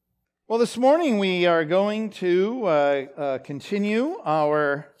Well, this morning we are going to continue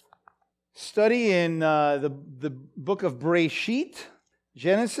our study in the book of Bereshit,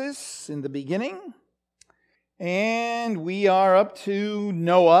 Genesis in the beginning. And we are up to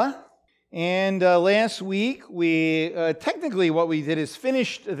Noah. And last week, we technically what we did is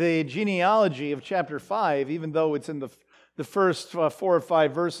finished the genealogy of chapter 5, even though it's in the first 4 or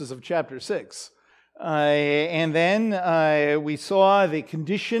 5 verses of chapter 6. And then we saw the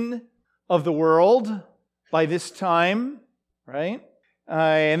condition of the world by this time, right?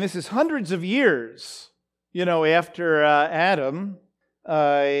 And this is hundreds of years, after Adam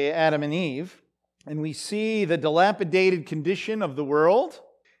and Eve. And we see the dilapidated condition of the world,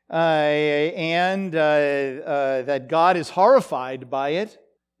 and that God is horrified by it.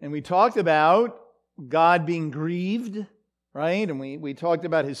 And we talked about God being grieved, right? And we talked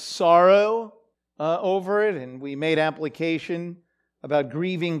about his sorrow over it, and we made application about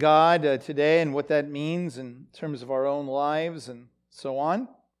grieving God today and what that means in terms of our own lives and so on.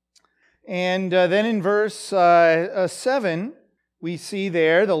 And then in verse 7, we see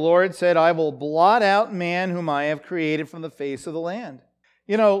there, the Lord said, "I will blot out man whom I have created from the face of the land."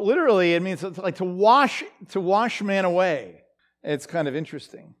 Literally, it means like to wash man away. It's kind of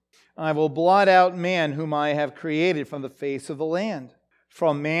interesting. "I will blot out man whom I have created from the face of the land,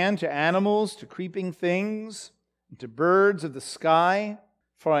 from man to animals to creeping things, to birds of the sky,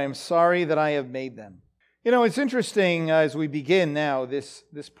 for I am sorry that I have made them." It's interesting as we begin now this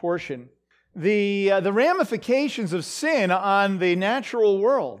portion, the ramifications of sin on the natural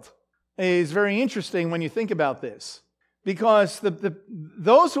world is very interesting when you think about this, because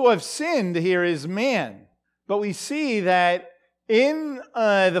those who have sinned here is man, but we see that in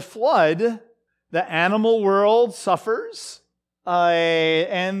the flood, the animal world suffers,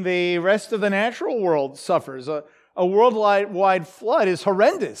 and the rest of the natural world suffers. A worldwide flood is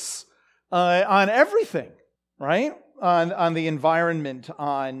horrendous on everything, right? On the environment,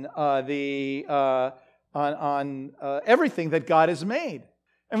 on everything that God has made.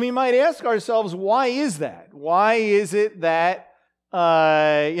 And we might ask ourselves, why is that? Why is it that the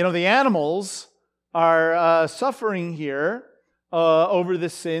animals are suffering here over the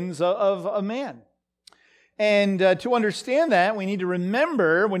sins of a man? And to understand that, we need to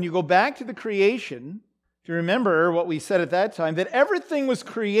remember, when you go back to the creation, if you remember what we said at that time, that everything was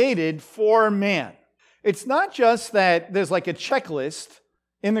created for man. It's not just that there's like a checklist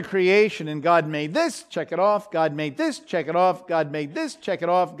in the creation and God made this, check it off, God made this, check it off, God made this, check it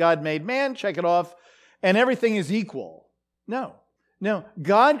off, God made man, check it off, and everything is equal. No.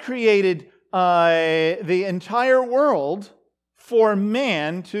 God created the entire world for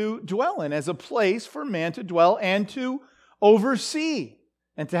man to dwell in, as a place for man to dwell and to oversee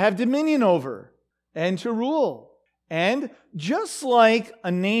and to have dominion over and to rule. And just like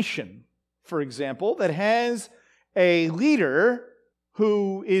a nation, for example, that has a leader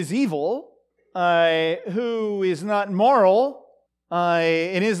who is evil, who is not moral,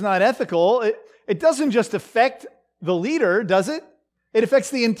 and is not ethical, it doesn't just affect the leader, does it? It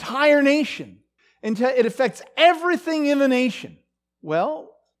affects the entire nation. It affects everything in the nation.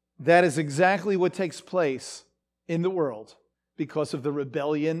 Well, that is exactly what takes place in the world because of the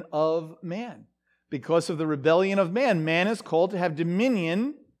rebellion of man. Because of the rebellion of man, man is called to have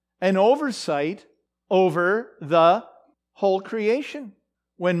dominion and oversight over the whole creation.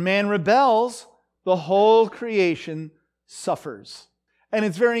 When man rebels, the whole creation suffers. And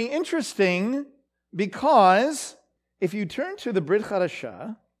it's very interesting because if you turn to the Brit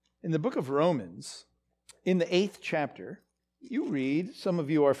Hadashah in the book of Romans, in the 8th chapter, you read, some of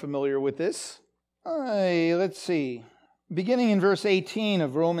you are familiar with this. Let's see. Beginning in verse 18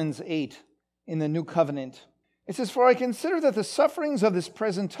 of Romans 8 in the New Covenant. It says, "For I consider that the sufferings of this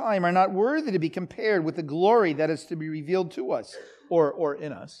present time are not worthy to be compared with the glory that is to be revealed to us," or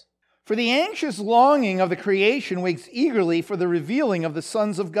in us. "For the anxious longing of the creation waits eagerly for the revealing of the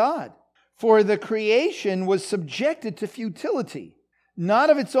sons of God. For the creation was subjected to futility, not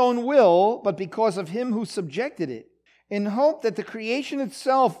of its own will, but because of him who subjected it, in hope that the creation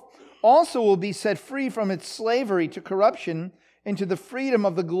itself also will be set free from its slavery to corruption into the freedom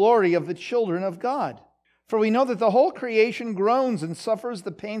of the glory of the children of God. For we know that the whole creation groans and suffers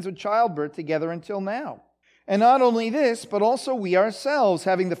the pains of childbirth together until now. And not only this, but also we ourselves,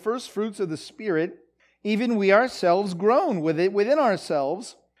 having the first fruits of the Spirit, even we ourselves groan within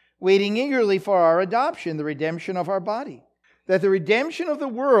ourselves, waiting eagerly for our adoption, the redemption of our body. That the redemption of the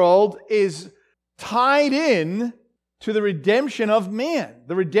world is tied in to the redemption of man,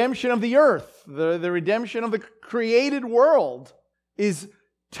 the redemption of the earth, the redemption of the created world is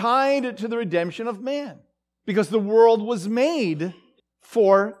tied to the redemption of man. Because the world was made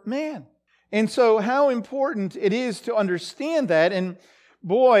for man. And so how important it is to understand that. And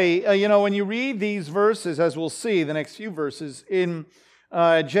boy, when you read these verses, as we'll see, the next few verses in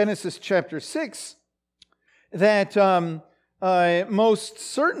Genesis chapter 6, that most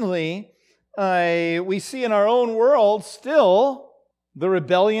certainly we see in our own world still the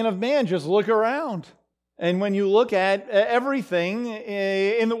rebellion of man. Just look around. And when you look at everything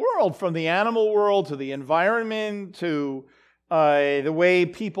in the world, from the animal world to the environment to the way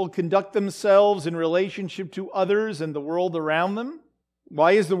people conduct themselves in relationship to others and the world around them.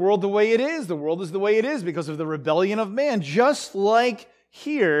 Why is the world the way it is? The world is the way it is because of the rebellion of man, just like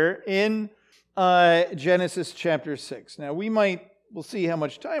here in Genesis chapter 6. Now, we'll see how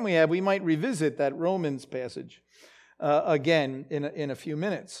much time we have. We might revisit that Romans passage again in a few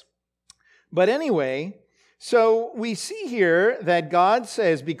minutes. But anyway, so we see here that God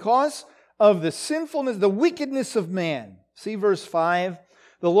says, because of the sinfulness, the wickedness of man. See verse 5.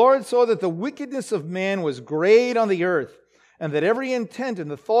 The Lord saw that the wickedness of man was great on the earth, and that every intent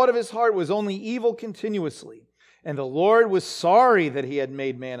and the thought of his heart was only evil continuously. And the Lord was sorry that he had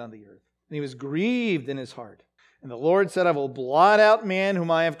made man on the earth, and he was grieved in his heart. And the Lord said, I will blot out man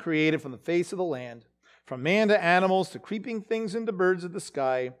whom I have created from the face of the land, from man to animals to creeping things and to birds of the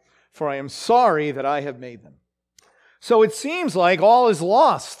sky, for I am sorry that I have made them. So it seems like all is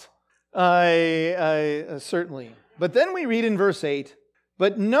lost, certainly. But then we read in verse 8,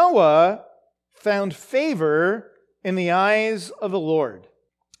 but Noah found favor in the eyes of the Lord.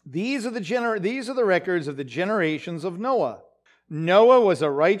 These are the records of the generations of Noah. Noah was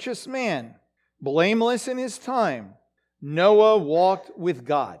a righteous man, blameless in his time. Noah walked with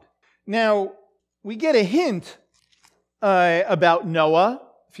God. Now, we get a hint about Noah,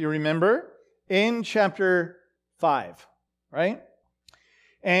 if you remember, in chapter 5, right?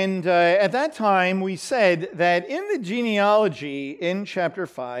 And at that time, we said that in the genealogy in chapter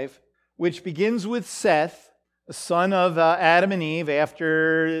 5, which begins with Seth, the son of Adam and Eve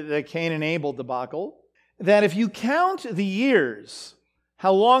after the Cain and Abel debacle, that if you count the years,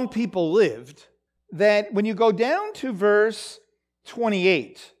 how long people lived, that when you go down to verse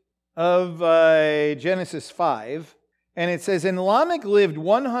 28 of Genesis 5, and it says, and Lamech lived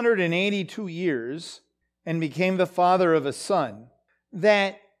 182 years and became the father of a son,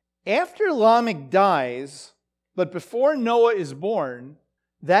 that after Lamech dies, but before Noah is born,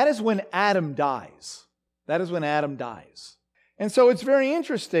 that is when Adam dies. That is when Adam dies. And so it's very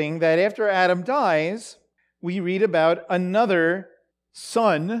interesting that after Adam dies, we read about another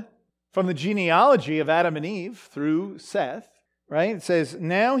son from the genealogy of Adam and Eve through Seth, right? It says,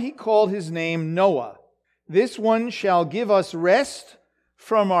 now he called his name Noah. This one shall give us rest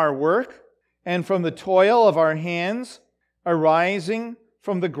from our work and from the toil of our hands, arising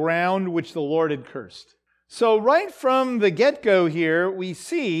from the ground which the Lord had cursed. So right from the get-go here, we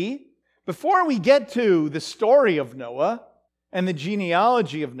see, before we get to the story of Noah and the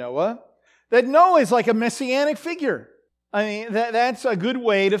genealogy of Noah, that Noah is like a messianic figure. I mean, that's a good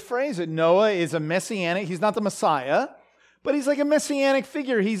way to phrase it. Noah is a messianic, he's not the Messiah, but he's like a messianic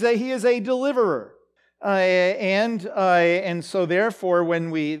figure. He is a deliverer. And so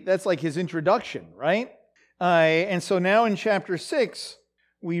therefore, that's like his introduction, right? And so now in chapter 6,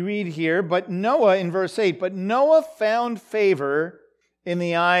 we read here, but Noah, in verse 8, but Noah found favor in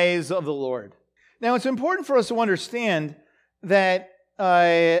the eyes of the Lord. Now, it's important for us to understand that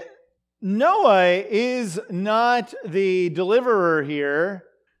Noah is not the deliverer here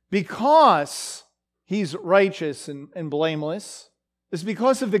because he's righteous and blameless. It's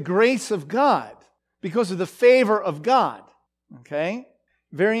because of the grace of God, because of the favor of God. Okay?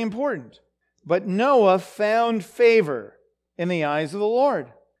 Very important. But Noah found favor in the eyes of the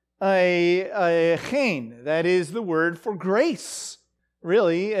Lord. Chen, that is the word for grace,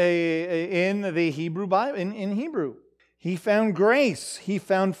 really, in the Hebrew Bible, in Hebrew. He found grace. He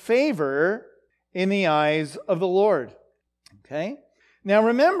found favor in the eyes of the Lord. Okay? Now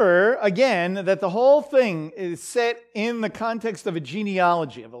remember, again, that the whole thing is set in the context of a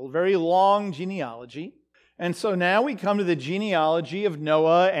genealogy, of a very long genealogy. And so now we come to the genealogy of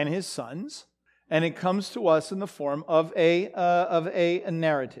Noah and his sons, and it comes to us in the form of a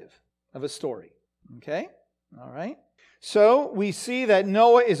narrative, of a story. Okay? All right? So we see that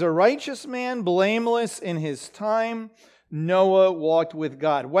Noah is a righteous man, blameless in his time. Noah walked with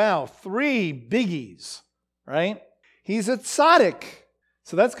God. Wow, 3 biggies, right? He's a tzaddik.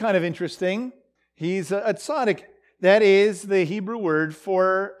 So that's kind of interesting. He's a tzaddik. That is the Hebrew word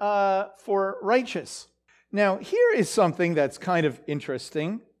for righteous. Now, here is something that's kind of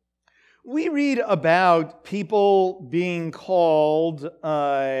interesting. We read about people being called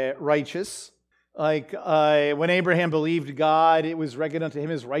righteous Like when Abraham believed God, it was reckoned unto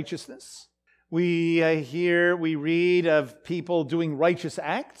him as righteousness. We read of people doing righteous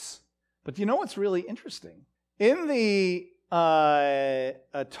acts. But you know what's really interesting? In the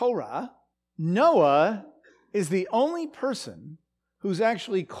Torah, Noah is the only person who's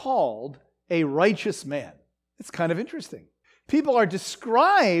actually called a righteous man. It's kind of interesting. People are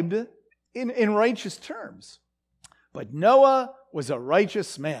described in righteous terms. But Noah was a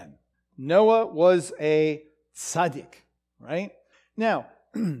righteous man. Noah was a tzaddik, right? Now,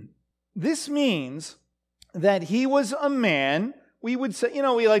 this means that he was a man, we would say,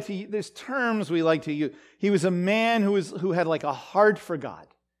 there's terms we like to use. He was a man who had like a heart for God.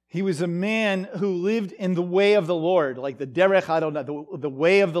 He was a man who lived in the way of the Lord, like the derech Adonai, the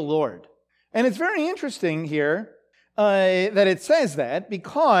way of the Lord. And it's very interesting here that it says that,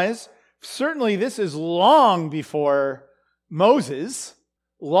 because certainly this is long before Moses,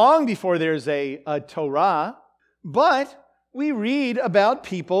 long before there's a Torah, but we read about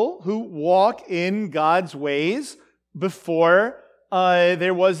people who walk in God's ways before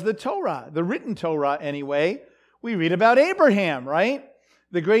there was the Torah, the written Torah anyway. We read about Abraham, right?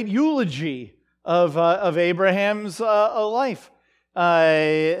 The great eulogy of Abraham's life,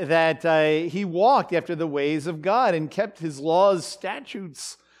 that he walked after the ways of God and kept his laws,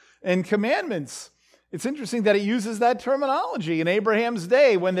 statutes, and commandments. It's interesting that it uses that terminology in Abraham's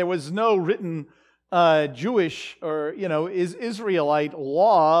day when there was no written Jewish or Israelite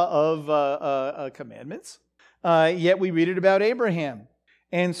law of commandments. Yet we read it about Abraham.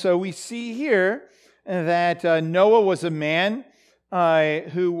 And so we see here that Noah was a man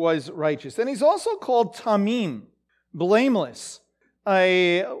who was righteous. And he's also called tamim, blameless.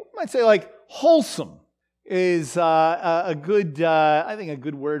 I might say like wholesome is a good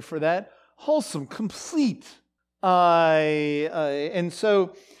word for that. Wholesome, complete. And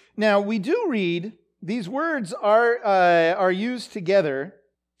so now we do read, these words are used together,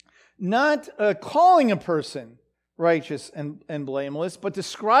 not calling a person righteous and blameless, but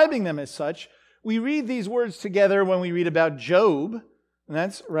describing them as such. We read these words together when we read about Job, and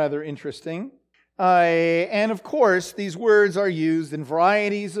that's rather interesting. And of course, these words are used in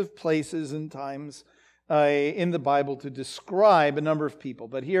varieties of places and times in the Bible to describe a number of people.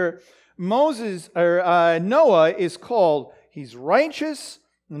 But here, Noah is called, he's righteous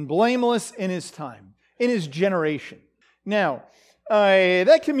and blameless in his time, in his generation. Now,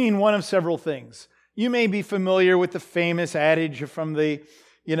 that can mean one of several things. You may be familiar with the famous adage from the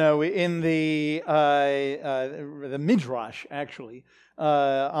Midrash, actually,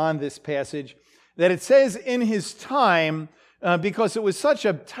 on this passage, that it says in his time, because it was such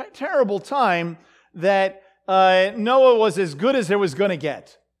a terrible time, that Noah was as good as there was going to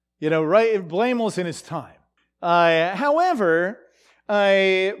get. Right? Blameless in his time. However,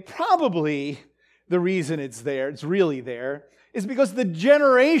 probably the reason it's really there, is because the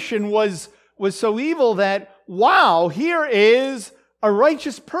generation was so evil that, wow, here is a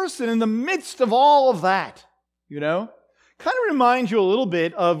righteous person in the midst of all of that. Kind of reminds you a little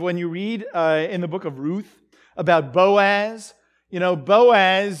bit of when you read in the book of Ruth about Boaz.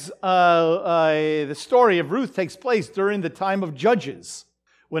 Boaz, the story of Ruth takes place during the time of Judges,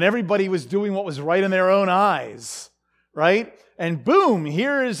 when everybody was doing what was right in their own eyes, right? And boom,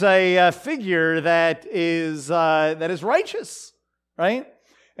 here is a figure that is righteous, right?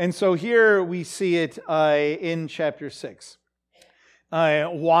 And so here we see it in chapter 6.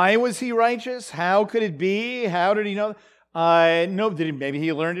 Why was he righteous? How could it be? How did he know? Maybe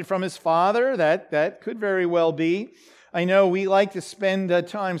he learned it from his father. That could very well be. I know we like to spend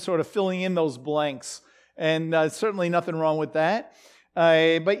time sort of filling in those blanks, and certainly nothing wrong with that.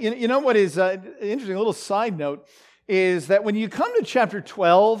 But you know what is interesting, a little side note, is that when you come to chapter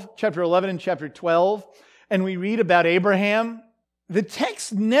 11 and chapter 12, and we read about Abraham, the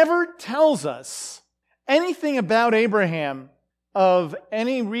text never tells us anything about Abraham of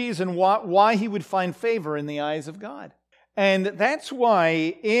any reason why he would find favor in the eyes of God. And that's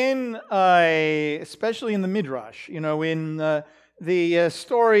why especially in the Midrash, in the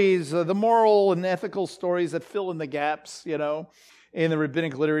stories, the moral and ethical stories that fill in the gaps, in the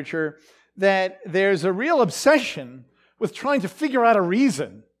rabbinic literature, that there's a real obsession with trying to figure out a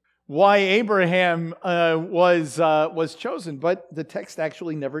reason why Abraham was chosen, but the text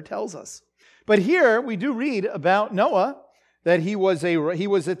actually never tells us. But here we do read about Noah, that he was a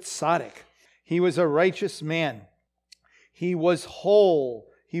tzaddik. He was a righteous man. He was whole.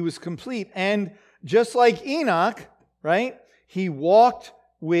 He was complete. And just like Enoch, right, he walked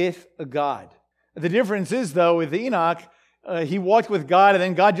with God. The difference is, though, with Enoch, he walked with God and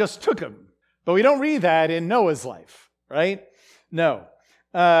then God just took him. But we don't read that in Noah's life, right? No.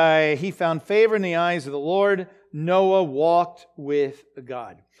 He found favor in the eyes of the Lord. Noah walked with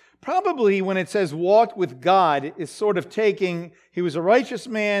God. Probably when it says walked with God is sort of taking, he was a righteous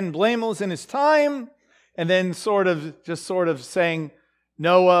man, blameless in his time, and then sort of saying,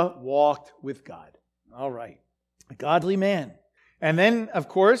 Noah walked with God. All right. A godly man. And then, of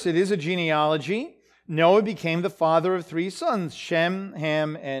course, it is a genealogy. Noah became the father of 3 sons, Shem,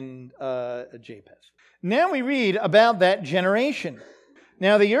 Ham, and Japheth. Now we read about that generation.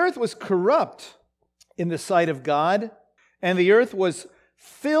 Now the earth was corrupt in the sight of God, and the earth was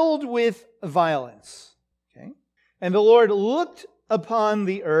filled with violence. Okay? And the Lord looked upon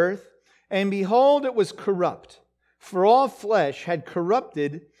the earth, and behold, it was corrupt, for all flesh had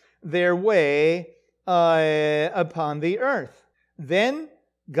corrupted their way upon the earth. Then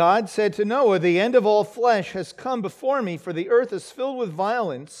God said to Noah, the end of all flesh has come before me, for the earth is filled with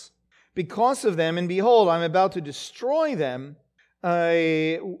violence because of them, and behold, I'm about to destroy them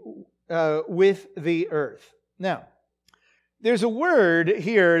with the earth. Now, there's a word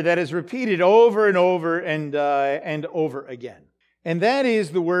here that is repeated over and over and over again, and that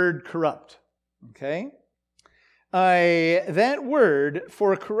is the word corrupt. Okay? That word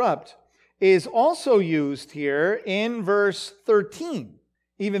for corrupt is also used here in verse 13,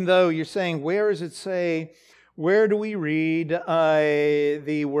 even though you're saying, where does it say, where do we read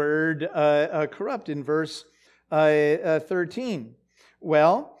the word corrupt in verse 13?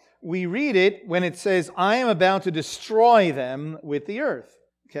 Well, we read it when it says, I am about to destroy them with the earth.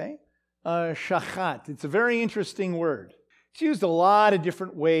 Okay? Shachat. It's a very interesting word. It's used a lot of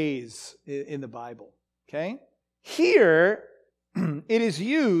different ways in the Bible. Okay? Here, it is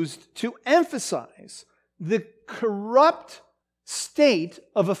used to emphasize the corrupt state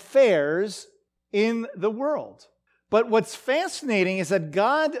of affairs in the world. But what's fascinating is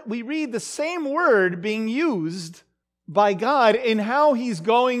that we read the same word being used by God in what He's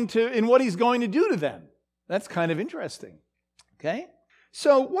going to do to them. That's kind of interesting. Okay?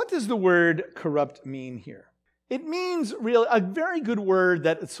 So what does the word corrupt mean here? It means really a very good word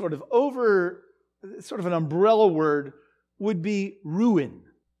that is sort of an umbrella word would be ruin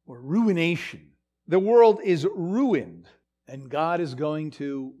or ruination. The world is ruined, and God is going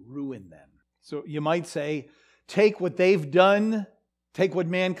to ruin them. So you might say, take what they've done, take what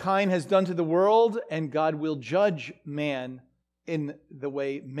mankind has done to the world, and God will judge man in the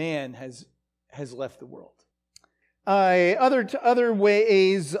way man has left the world. Other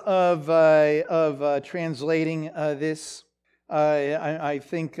ways of translating this, I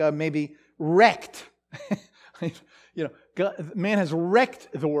think maybe wrecked. Man has wrecked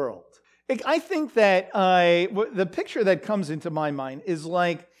the world. I think that the picture that comes into my mind is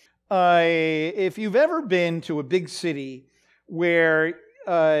like if you've ever been to a big city where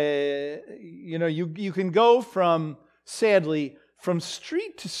you can go from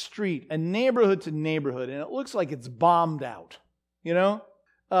street to street and neighborhood to neighborhood, and it looks like it's bombed out.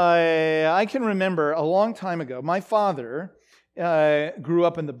 I can remember a long time ago, my father grew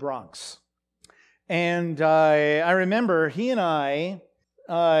up in the Bronx. And I remember he and I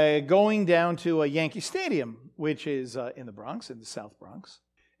going down to a Yankee Stadium, which is in the Bronx, in the South Bronx.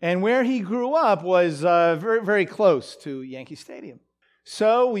 And where he grew up was very, very close to Yankee Stadium.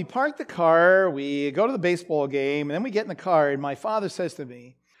 So we park the car, we go to the baseball game, and then we get in the car, and my father says to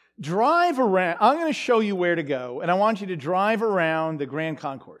me, drive around. I'm going to show you where to go, and I want you to drive around the Grand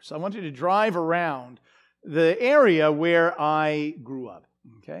Concourse. I want you to drive around the area where I grew up.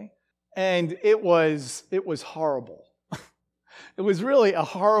 Okay? And it was horrible. It was really a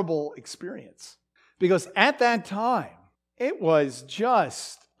horrible experience. Because at that time, it was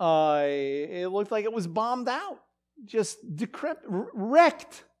just, it looked like it was bombed out. Just decrepit,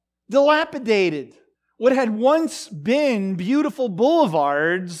 wrecked, dilapidated. What had once been beautiful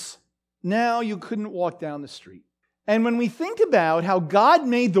boulevards, now you couldn't walk down the street. And when we think about how God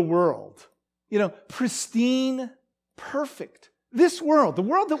made the world, pristine, perfect, this world, the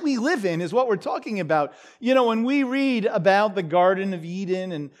world that we live in is what we're talking about. When we read about the Garden of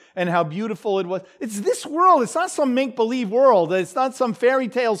Eden and how beautiful it was, it's this world. It's not some make-believe world. It's not some fairy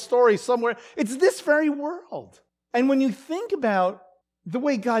tale story somewhere. It's this very world. And when you think about the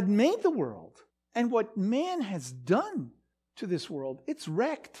way God made the world and what man has done to this world, it's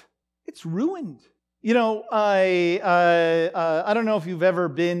wrecked. It's ruined. I don't know if you've ever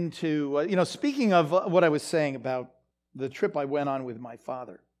been to, speaking of what I was saying about the trip I went on with my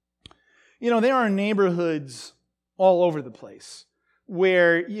father. There are neighborhoods all over the place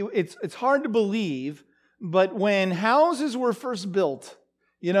where it's hard to believe, but when houses were first built,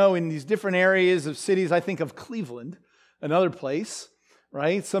 in these different areas of cities, I think of Cleveland, another place,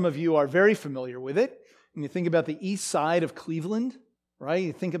 right? Some of you are very familiar with it. And you think about the east side of Cleveland, right?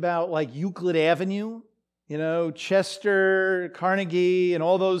 You think about like Euclid Avenue, Chester, Carnegie, and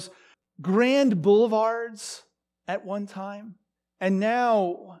all those grand boulevards at one time. And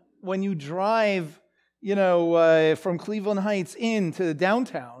now when you drive, from Cleveland Heights into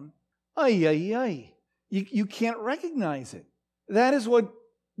downtown, you can't recognize it. That is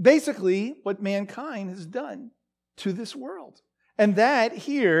basically what mankind has done to this world. And that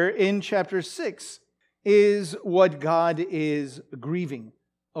here in chapter 6 is what God is grieving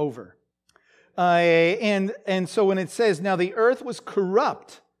over. And so when it says, now the earth was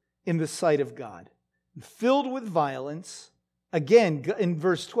corrupt in the sight of God, filled with violence. Again, in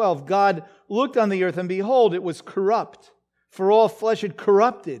verse 12, God looked on the earth and behold, it was corrupt, for all flesh had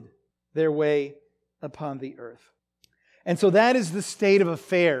corrupted their way upon the earth. And so that is the state of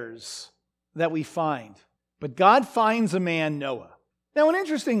affairs that we find. But God finds a man, Noah. Now, an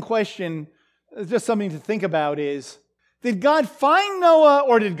interesting question, just something to think about is, did God find Noah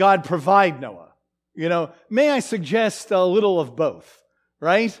or did God provide Noah? May I suggest a little of both,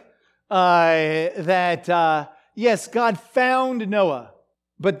 right? Yes, God found Noah,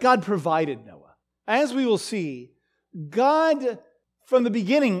 but God provided Noah. As we will see, God, from the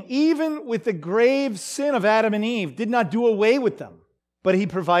beginning, even with the grave sin of Adam and Eve, did not do away with them, but He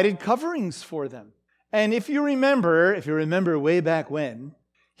provided coverings for them. And if you remember way back when,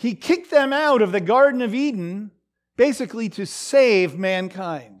 He kicked them out of the Garden of Eden, basically to save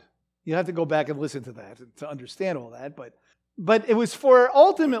mankind. You have to go back and listen to that to understand all that, but it was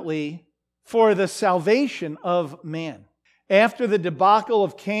ultimately for the salvation of man. After the debacle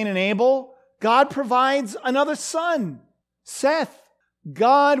of Cain and Abel, God provides another son, Seth.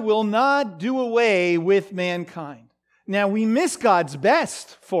 God will not do away with mankind. Now, we miss God's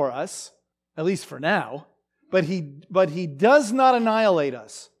best for us, at least for now, but he does not annihilate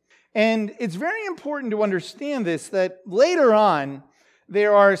us. And it's very important to understand this, that later on,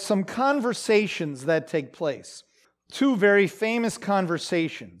 there are some conversations that take place. Two very famous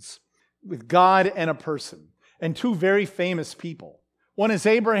conversations with God and a person, and two very famous people. One is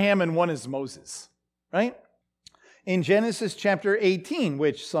Abraham and one is Moses, right? In Genesis chapter 18,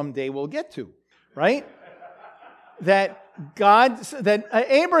 which someday we'll get to, right? That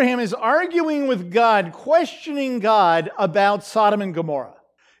Abraham is arguing with God, questioning God about Sodom and Gomorrah.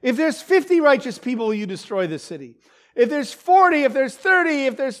 If there's 50 righteous people, will you destroy the city? If there's 40, if there's 30,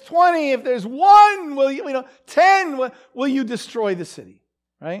 if there's 20, if there's 1, 10, will you destroy the city?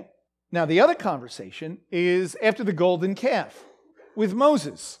 Right? Now, the other conversation is after the golden calf with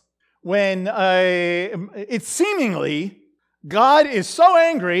Moses, when it's seemingly God is so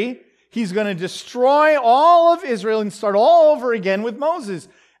angry, He's going to destroy all of Israel and start all over again with Moses.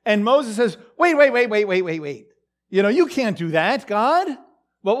 And Moses says, wait. You can't do that, God.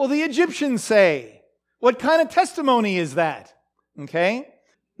 What will the Egyptians say? What kind of testimony is that? Okay?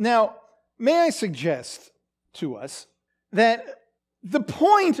 Now, may I suggest to us that the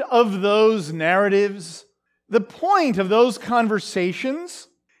point of those narratives, the point of those conversations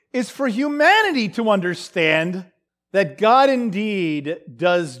is for humanity to understand that God indeed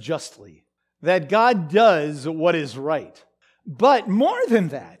does justly, that God does what is right. But more than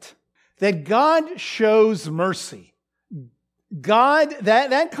that God shows mercy. God,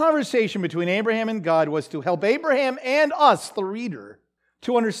 that conversation between Abraham and God was to help Abraham and us, the reader,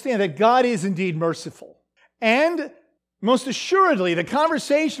 to understand that God is indeed merciful. And most assuredly, the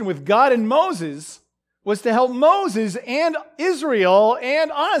conversation with God and Moses was to help Moses and Israel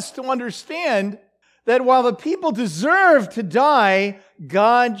and us to understand that while the people deserved to die,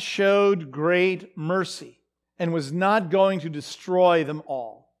 God showed great mercy and was not going to destroy them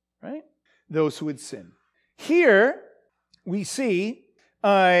all, right? Those who had sinned. Here, we see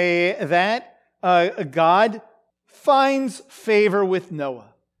that God finds favor with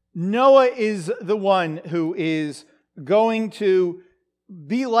Noah. Noah is the one who is going to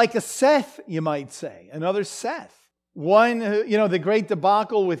be like a Seth, you might say, another Seth. One who, the great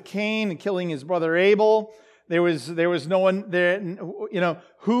debacle with Cain and killing his brother Abel. There was no one there,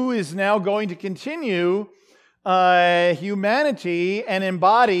 who is now going to continue humanity and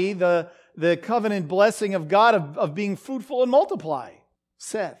embody the covenant blessing of God of being fruitful and multiply,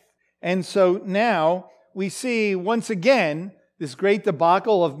 Seth. And so now we see once again this great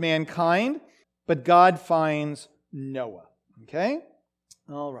debacle of mankind, but God finds Noah. Okay?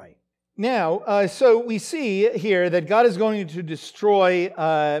 All right. Now, so we see here that God is going to destroy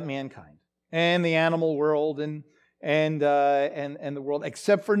mankind and the animal world and the world,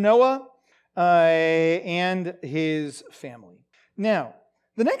 except for Noah and his family. Now,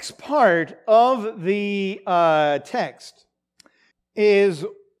 the next part of the text is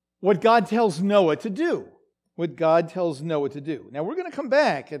what God tells Noah to do. what God tells Noah to do. Now, we're going to come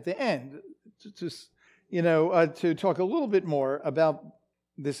back at the end to talk a little bit more about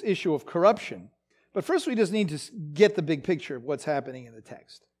this issue of corruption. But first, we just need to get the big picture of what's happening in the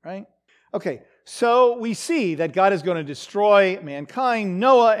text, right? Okay, so we see that God is going to destroy mankind.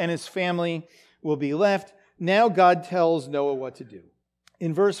 Noah and his family will be left. Now God tells Noah what to do.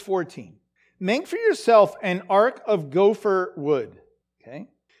 In verse 14, make for yourself an ark of gopher wood. Okay,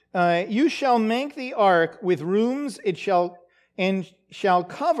 you shall make the ark with rooms. It shall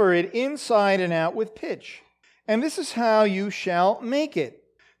cover it inside and out with pitch. And this is how you shall make it.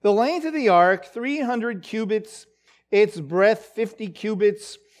 The length of the ark, 300 cubits, its breadth 50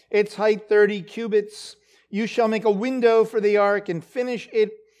 cubits, its height 30 cubits. You shall make a window for the ark and finish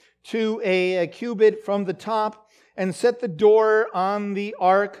it to a cubit from the top, and set the door on the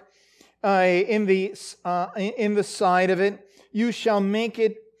ark in the side of it. You shall make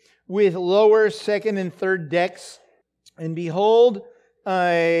it with lower, second, and third decks. And behold,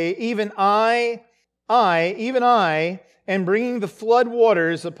 even I am bringing the flood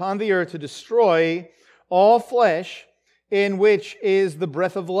waters upon the earth to destroy all flesh, in which is the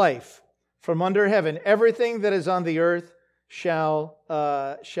breath of life from under heaven. Everything that is on the earth shall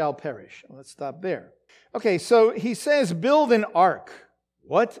perish. Let's stop there. Okay, so he says, build an ark.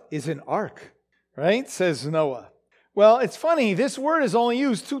 What is an ark? Right? Says Noah. Well, it's funny, this word is only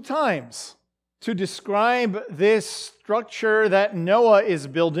used 2 times to describe this structure that Noah is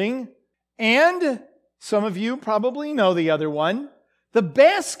building. And some of you probably know the other one, the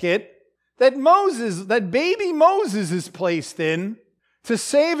basket that baby Moses is placed in to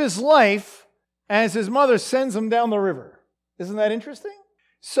save his life as his mother sends him down the river. Isn't that interesting?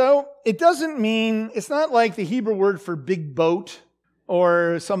 So it's not like the Hebrew word for big boat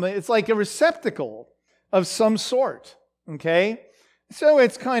or something. It's like a receptacle of some sort, okay? So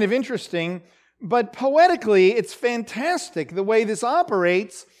it's kind of interesting, but poetically, it's fantastic the way this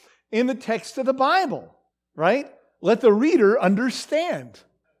operates in the text of the Bible, right? Let the reader understand,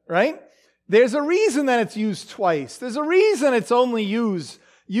 right? There's a reason that it's used twice. There's a reason it's only used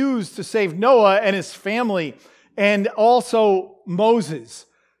to save Noah and his family, and also Moses,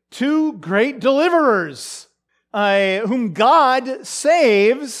 2 great deliverers whom God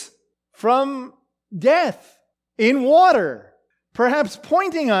saves from death in water, perhaps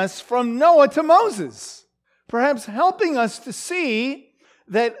pointing us from Noah to Moses, perhaps helping us to see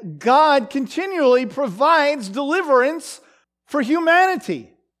that God continually provides deliverance for humanity.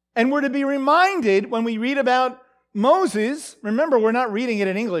 And we're to be reminded when we read about Moses, remember, we're not reading it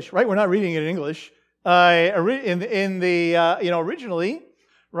in English, right? We're not reading it in English. Originally,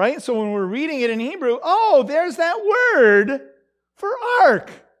 right? So when we're reading it in Hebrew, there's that word for ark.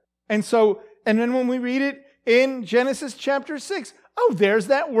 And then when we read it in Genesis chapter 6, there's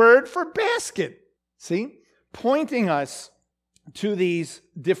that word for basket. See? Pointing us to these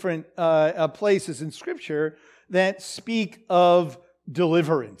different places in Scripture that speak of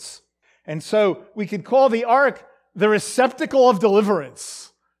deliverance. And so we could call the ark the receptacle of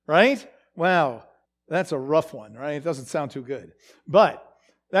deliverance, right? Wow. That's a rough one, right? It doesn't sound too good. But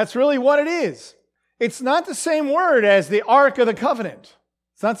that's really what it is. It's not the same word as the Ark of the Covenant.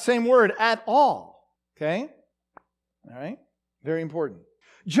 It's not the same word at all. Okay? All right? Very important.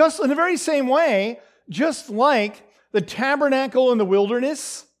 Just in the very same way, just like the tabernacle in the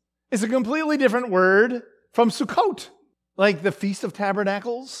wilderness is a completely different word from Sukkot, like the Feast of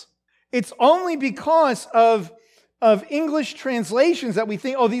Tabernacles. It's only because of English translations that we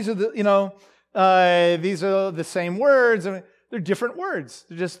think, these are the same words. I mean, they're different words.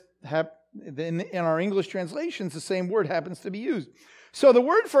 They just in our English translations, the same word happens to be used. So the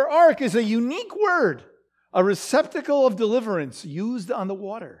word for ark is a unique word, a receptacle of deliverance used on the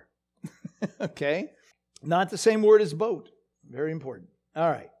water. Okay? Not the same word as boat. Very important. All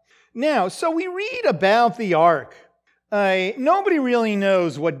right. Now, so we read about the ark. Nobody really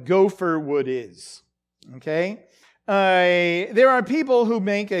knows what gopher wood is. Okay? There are people who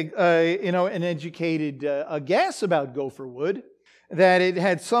make an educated guess about gopher wood, that it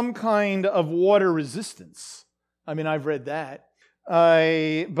had some kind of water resistance. I mean, I've read that.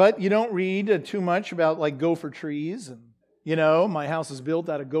 But you don't read too much about like gopher trees and, my house is built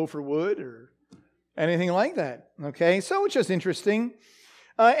out of gopher wood or anything like that. Okay, so it's just interesting.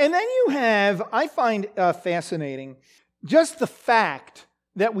 And then I find fascinating, just the fact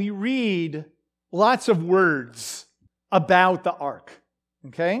that we read lots of words about the ark.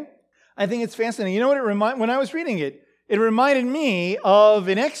 Okay? I think it's fascinating. You know what when I was reading it, it reminded me of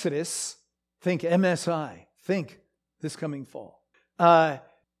in Exodus, think MSI, think this coming fall.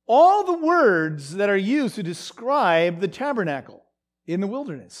 All the words that are used to describe the tabernacle in the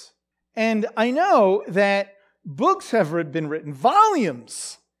wilderness. And I know that Books have been written,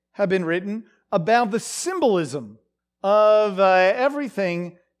 volumes have been written about the symbolism of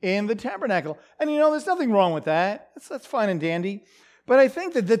everything in the tabernacle. And there's nothing wrong with that. That's fine and dandy. But I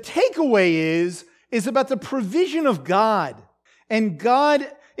think that the takeaway is about the provision of God. And God,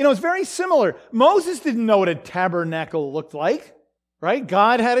 it's very similar. Moses didn't know what a tabernacle looked like, right?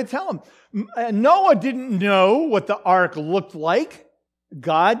 God had to tell him. Noah didn't know what the ark looked like.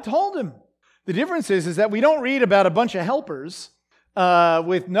 God told him. The difference is that we don't read about a bunch of helpers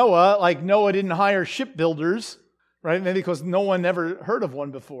with Noah, like Noah didn't hire shipbuilders, right? Maybe because no one ever heard of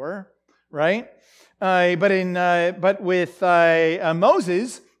one before, right? But with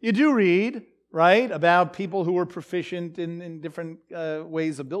Moses, you do read, right, about people who were proficient in different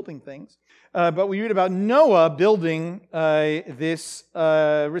ways of building things. But we read about Noah building this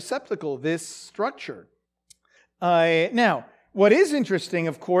receptacle, this structure. Now, what is interesting,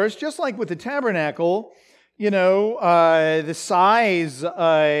 of course, just like with the tabernacle, the size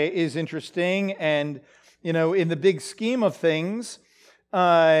is interesting, and in the big scheme of things,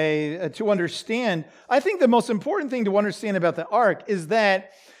 to understand, I think the most important thing to understand about the ark is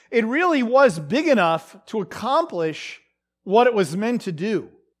that it really was big enough to accomplish what it was meant to do.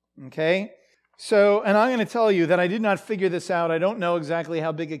 Okay? So, and I'm going to tell you that I did not figure this out. I don't know exactly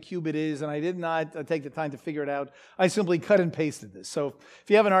how big a cubit is, and I did not take the time to figure it out. I simply cut and pasted this. So if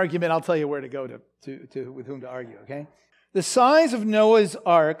you have an argument, I'll tell you where to go to with whom to argue, okay? The size of Noah's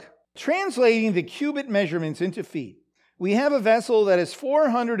ark, translating the cubit measurements into feet, we have a vessel that is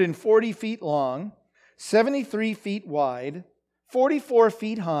 440 feet long, 73 feet wide, 44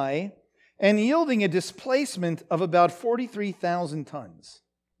 feet high, and yielding a displacement of about 43,000 tons,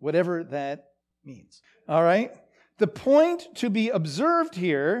 whatever that means. All right? The point to be observed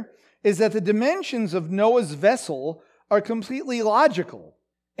here is that the dimensions of Noah's vessel are completely logical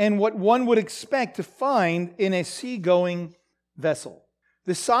and what one would expect to find in a seagoing vessel.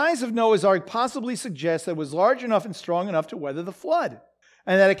 The size of Noah's ark possibly suggests that it was large enough and strong enough to weather the flood,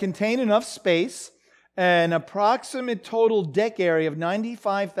 and that it contained enough space, an approximate total deck area of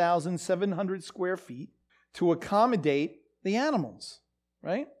 95,700 square feet, to accommodate the animals,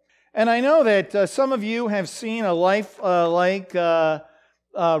 right? And I know that some of you have seen a life-like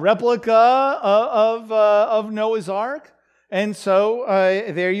replica of Noah's Ark, and so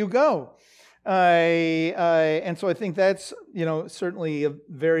there you go. And so I think that's certainly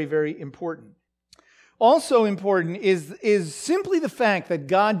very, very important. Also important is simply the fact that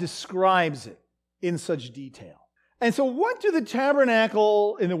God describes it in such detail. And so what do the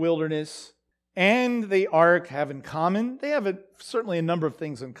tabernacle in the wilderness and the ark have in common? They have certainly a number of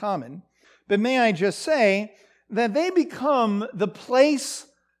things in common. But may I just say that they become the place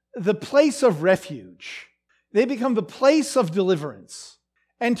of refuge. They become the place of deliverance.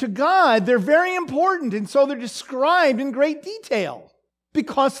 And to God, they're very important, and so they're described in great detail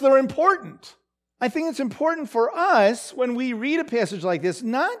because they're important. I think it's important for us, when we read a passage like this,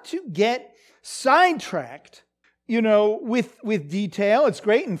 not to get sidetracked, with detail. It's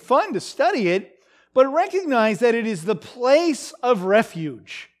great and fun to study it, but recognize that it is the place of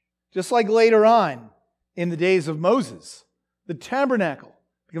refuge. Just like later on in the days of Moses, the tabernacle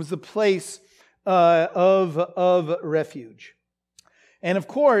becomes the place of refuge. And of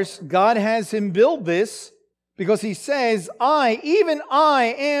course, God has him build this because he says, even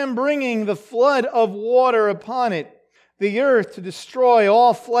I am bringing the flood of water upon it, the earth to destroy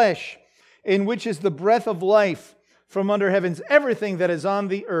all flesh, in which is the breath of life from under heavens. Everything that is on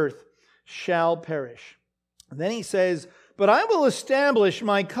the earth shall perish. And then he says, but I will establish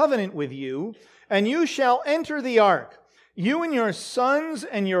my covenant with you, and you shall enter the ark, you and your sons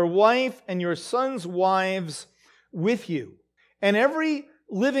and your wife and your sons' wives with you. And every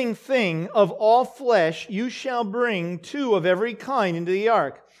living thing of all flesh you shall bring 2 of every kind into the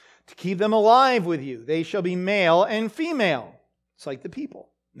ark, to keep them alive with you. They shall be male and female. It's like the people,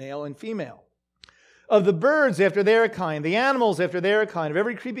 male and female. Of the birds after their kind, the animals after their kind, of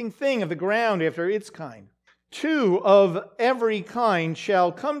every creeping thing of the ground after its kind. 2 of every kind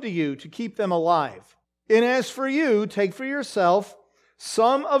shall come to you to keep them alive. And as for you, take for yourself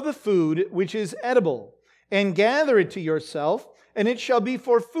some of the food which is edible, and gather it to yourself, and it shall be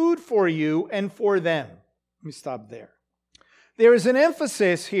for food for you and for them. Let me stop there. There is an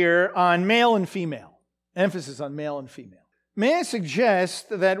emphasis here on male and female. Emphasis on male and female. May I suggest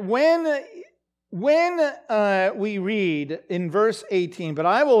that when we read in verse 18, but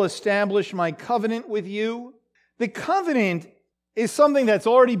I will establish my covenant with you, the covenant is something that's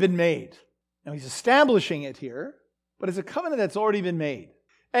already been made. Now he's establishing it here, but it's a covenant that's already been made.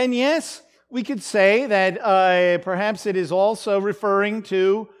 And yes, we could say that perhaps it is also referring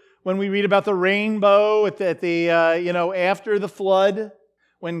to when we read about the rainbow after the flood,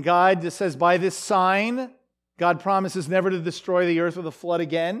 when God just says, by this sign, God promises never to destroy the earth with a flood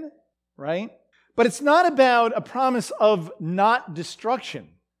again, right? But it's not about a promise of not destruction.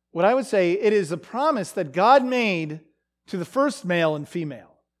 What I would say, it is a promise that God made to the first male and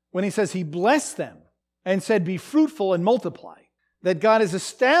female when he says he blessed them and said, be fruitful and multiply. That God is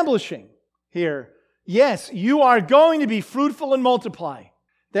establishing here, yes, you are going to be fruitful and multiply.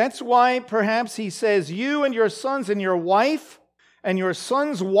 That's why perhaps he says, you and your sons and your wife and your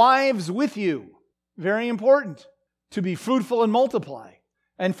sons' wives with you. Very important to be fruitful and multiply.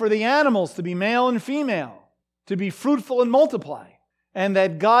 And for the animals to be male and female, to be fruitful and multiply. And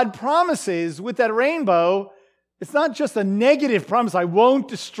that God promises with that rainbow, it's not just a negative promise, I won't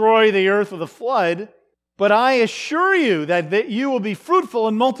destroy the earth with a flood, but I assure you that you will be fruitful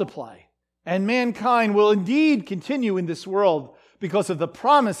and multiply. And mankind will indeed continue in this world because of the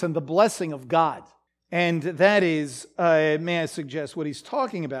promise and the blessing of God. And that is, may I suggest, what he's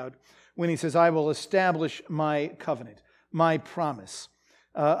talking about when he says, I will establish my covenant, my promise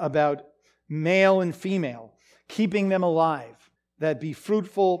about male and female, keeping them alive, that be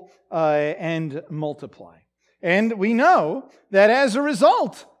fruitful and multiply. And we know that as a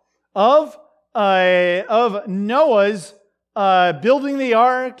result of Noah's building the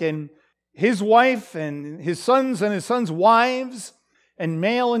ark and his wife and his sons' wives and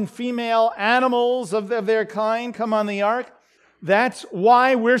male and female animals of their kind come on the ark, that's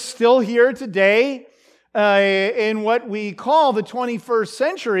why we're still here today in what we call the 21st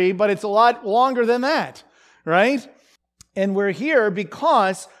century, but it's a lot longer than that, right? And we're here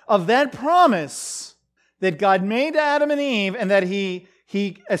because of that promise that God made to Adam and Eve and that he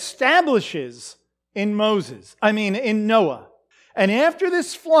establishes in Noah. And after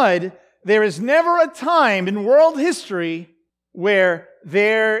this flood, there is never a time in world history where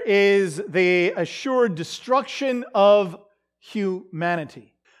there is the assured destruction of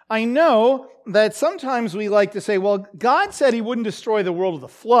humanity. I know that sometimes we like to say, well, God said he wouldn't destroy the world with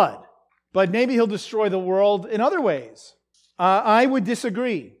a flood, but maybe he'll destroy the world in other ways. I would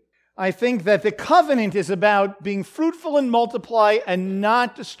disagree. I think that the covenant is about being fruitful and multiply and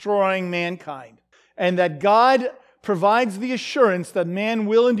not destroying mankind. And that God provides the assurance that man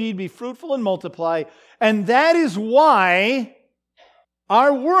will indeed be fruitful and multiply. And that is why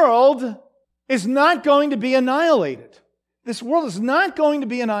our world is not going to be annihilated. This world is not going to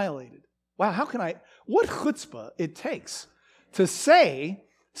be annihilated. Wow, what chutzpah it takes to say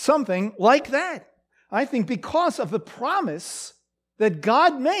something like that. I think because of the promise that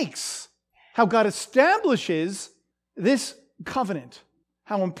God makes, how God establishes this covenant,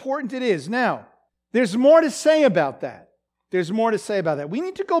 how important it is. Now, there's more to say about that. We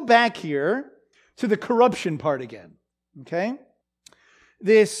need to go back here to the corruption part again, okay?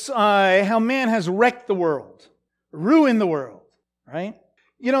 This, how man has wrecked the world, ruined the world, right?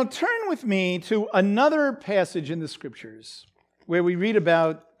 Turn with me to another passage in the Scriptures where we read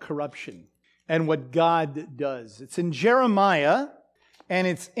about corruption and what God does. It's in Jeremiah, and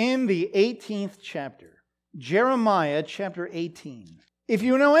it's in the 18th chapter. Jeremiah chapter 18. If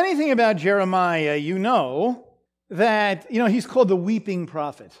you know anything about Jeremiah, you know that, he's called the weeping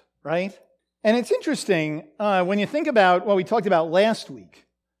prophet, right? And it's interesting when you think about what we talked about last week,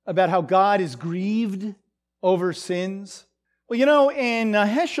 about how God is grieved over sins. Well, in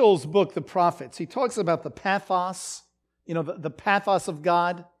Heschel's book, The Prophets, he talks about the pathos, the pathos of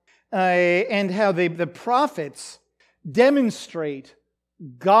God, and how the prophets demonstrate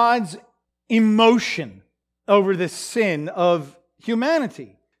God's emotion over the sin of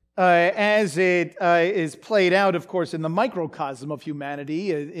humanity, as it is played out, of course, in the microcosm of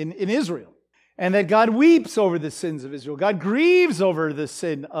humanity in Israel. And that God weeps over the sins of Israel. God grieves over the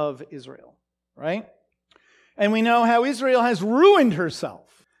sin of Israel, right? And we know how Israel has ruined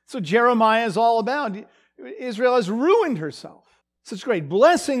herself. So Jeremiah is all about. Israel has ruined herself. Such great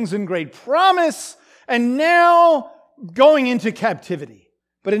blessings and great promise, and now going into captivity.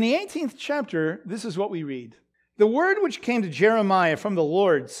 But in the 18th chapter, this is what we read. The word which came to Jeremiah from the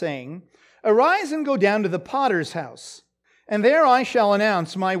Lord, saying, Arise and go down to the potter's house, and there I shall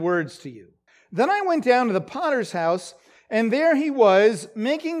announce my words to you. Then I went down to the potter's house, and there he was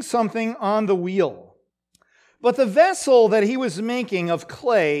making something on the wheel. But the vessel that he was making of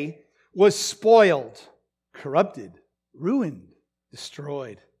clay was spoiled, corrupted, ruined,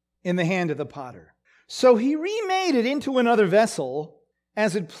 destroyed in the hand of the potter. So he remade it into another vessel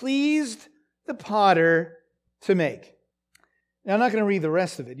as it pleased the potter to make. Now, I'm not going to read the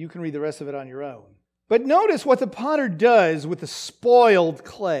rest of it. You can read the rest of it on your own. But notice what the potter does with the spoiled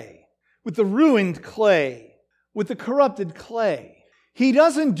clay, with the ruined clay, with the corrupted clay. He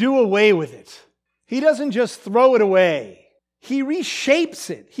doesn't do away with it. He doesn't just throw it away. He reshapes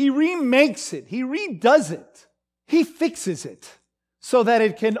it. He remakes it. He redoes it. He fixes it so that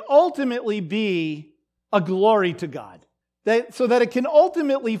it can ultimately be a glory to God, so that it can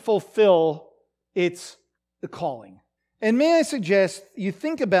ultimately fulfill its calling. And may I suggest you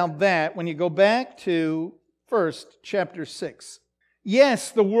think about that when you go back to first chapter 6.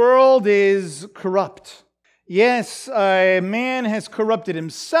 Yes, the world is corrupt. Yes, man has corrupted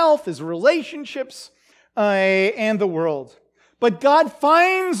himself, his relationships, and the world. But God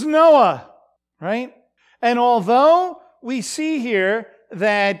finds Noah, right? And although we see here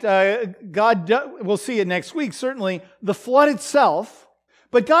that we'll see it next week, certainly, the flood itself,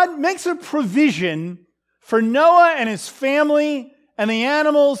 but God makes a provision for Noah and his family and the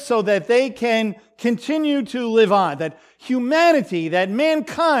animals so that they can continue to live on, that humanity, that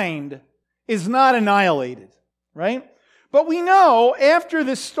mankind is not annihilated, right? But we know after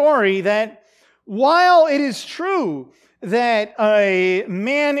this story that while it is true that a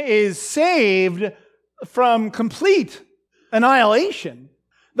man is saved from complete annihilation,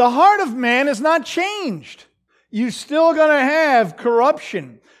 the heart of man is not changed. You're still going to have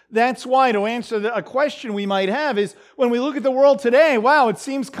corruption. That's why, to answer a question we might have, is when we look at the world today, wow, it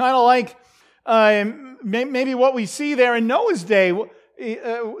seems kind of like maybe what we see there in Noah's day.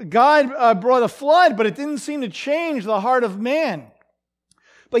 God brought a flood, but it didn't seem to change the heart of man.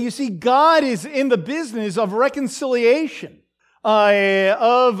 But you see, God is in the business of reconciliation,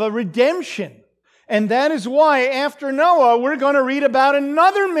 of redemption. And that is why after Noah, we're going to read about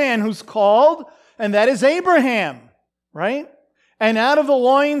another man who's called, and that is Abraham, right? And out of the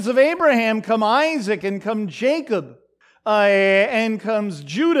loins of Abraham come Isaac and come Jacob, and comes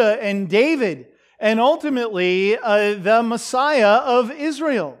Judah and David, and ultimately the Messiah of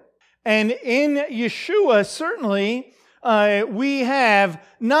Israel. And in Yeshua, certainly, we have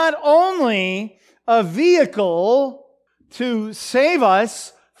not only a vehicle to save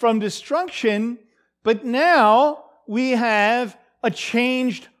us from destruction, but now we have a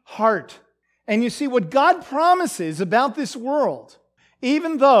changed heart. And you see, what God promises about this world,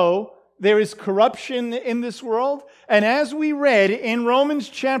 even though there is corruption in this world, and as we read in Romans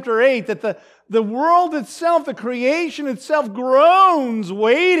chapter 8, that the world itself, the creation itself, groans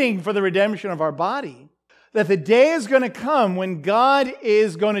waiting for the redemption of our body, that the day is going to come when God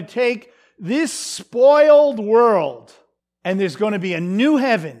is going to take this spoiled world, and there's going to be a new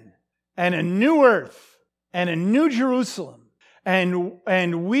heaven and a new earth and a new Jerusalem.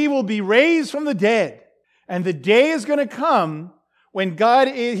 And we will be raised from the dead. And the day is going to come when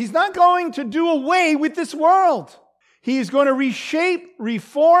He's not going to do away with this world. He's going to reshape,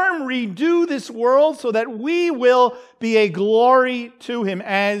 reform, redo this world so that we will be a glory to Him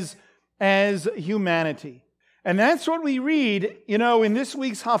as humanity. And that's what we read, in this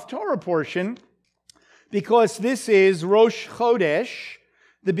week's Haftorah portion, because this is Rosh Chodesh,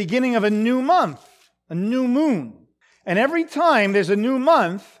 the beginning of a new month, a new moon. And every time there's a new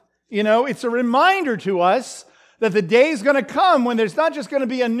month, it's a reminder to us that the day is going to come when there's not just going to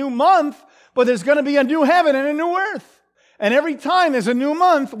be a new month, but there's going to be a new heaven and a new earth. And every time there's a new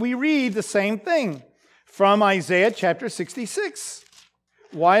month, we read the same thing from Isaiah chapter 66.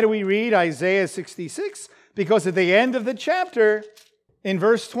 Why do we read Isaiah 66? Because at the end of the chapter, in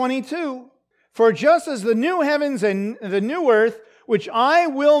verse 22, for just as the new heavens and the new earth, which I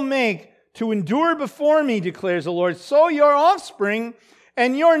will make to endure before me, declares the Lord, so your offspring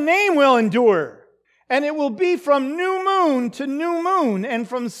and your name will endure. And it will be from new moon to new moon, and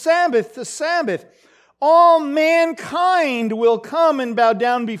from Sabbath to Sabbath. All mankind will come and bow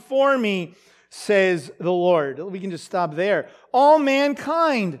down before me, says the Lord. We can just stop there. All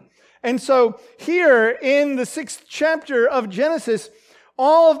mankind. And so here in the 6th chapter of Genesis,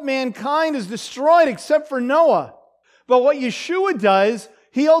 all of mankind is destroyed except for Noah. But what Yeshua does,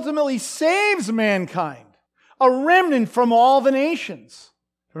 He ultimately saves mankind, a remnant from all the nations.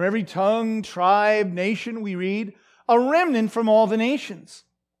 From every tongue, tribe, nation, we read, a remnant from all the nations.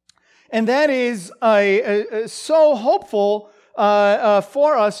 And that is so hopeful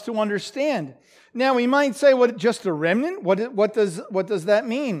for us to understand. Now, we might say, what, just a remnant? What does that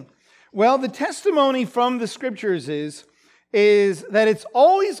mean? Well, the testimony from the Scriptures is that it's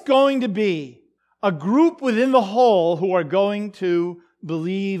always going to be a group within the whole who are going to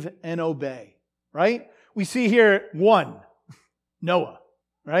believe and obey, right? We see here one, Noah,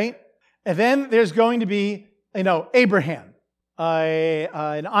 right? And then there's going to be, Abraham,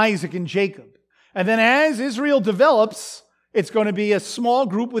 and Isaac and Jacob. And then as Israel develops, it's going to be a small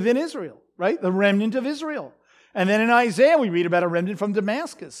group within Israel, right? The remnant of Israel. And then in Isaiah, we read about a remnant from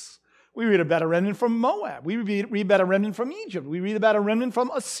Damascus. We read about a remnant from Moab. We read about a remnant from Egypt. We read about a remnant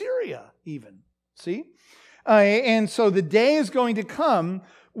from Assyria even. See? And so the day is going to come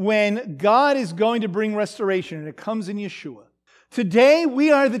when God is going to bring restoration, and it comes in Yeshua. Today,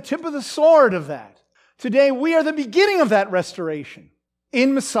 we are the tip of the sword of that. Today, we are the beginning of that restoration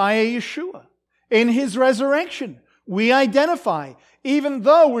in Messiah Yeshua. In His resurrection, we identify, even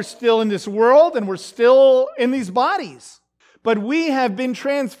though we're still in this world and we're still in these bodies, but we have been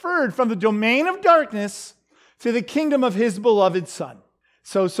transferred from the domain of darkness to the kingdom of His beloved Son.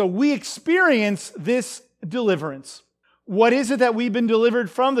 So we experience this deliverance. What is it that we've been delivered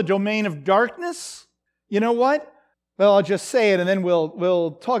from? The domain of darkness? You know what? Well, I'll just say it and then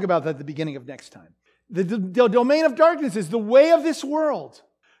we'll talk about that at the beginning of next time. The domain of darkness is the way of this world,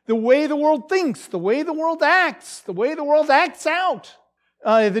 the way the world thinks, the way the world acts, the way the world acts out.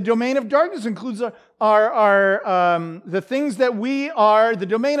 The domain of darkness includes the things that we are. The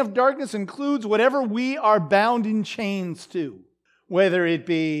domain of darkness includes whatever we are bound in chains to, whether it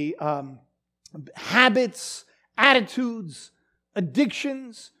be habits, attitudes,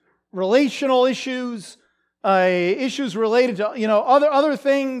 addictions, relational issues, issues related to other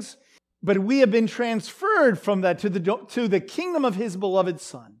things. But we have been transferred from that to the kingdom of His beloved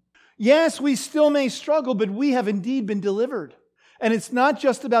Son. Yes, we still may struggle, but we have indeed been delivered. And it's not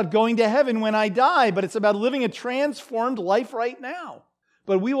just about going to heaven when I die, but it's about living a transformed life right now.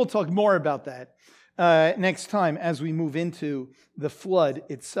 But we will talk more about that next time as we move into the flood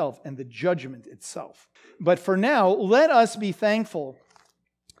itself and the judgment itself. But for now, let us be thankful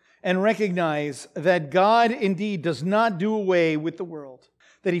and recognize that God indeed does not do away with the world.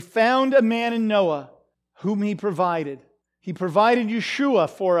 That He found a man in Noah whom He provided. He provided Yeshua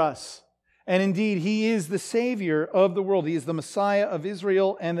for us. And indeed, He is the Savior of the world. He is the Messiah of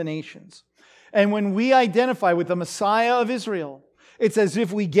Israel and the nations. And when we identify with the Messiah of Israel, it's as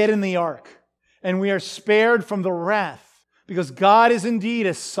if we get in the ark and we are spared from the wrath, because God is indeed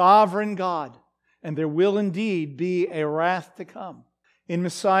a sovereign God, and there will indeed be a wrath to come. In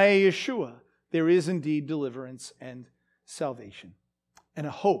Messiah Yeshua, there is indeed deliverance and salvation and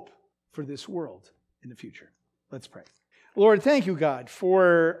a hope for this world in the future. Let's pray. Lord, thank you, God,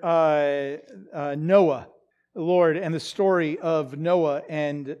 for Noah, Lord, and the story of Noah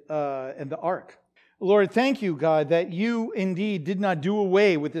and the ark. Lord, thank you, God, that you indeed did not do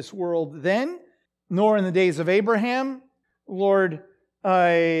away with this world then, nor in the days of Abraham, Lord,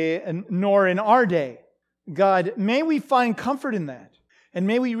 nor in our day. God, may we find comfort in that, and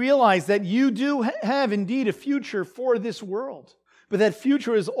may we realize that you do have indeed a future for this world, but that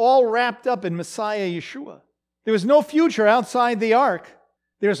future is all wrapped up in Messiah Yeshua. There is no future outside the ark.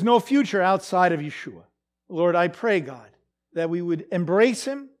 There's no future outside of Yeshua. Lord, I pray, God, that we would embrace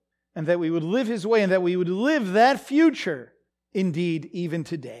Him and that we would live His way and that we would live that future indeed even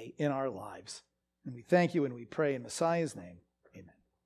today in our lives. And we thank you and we pray in Messiah's name.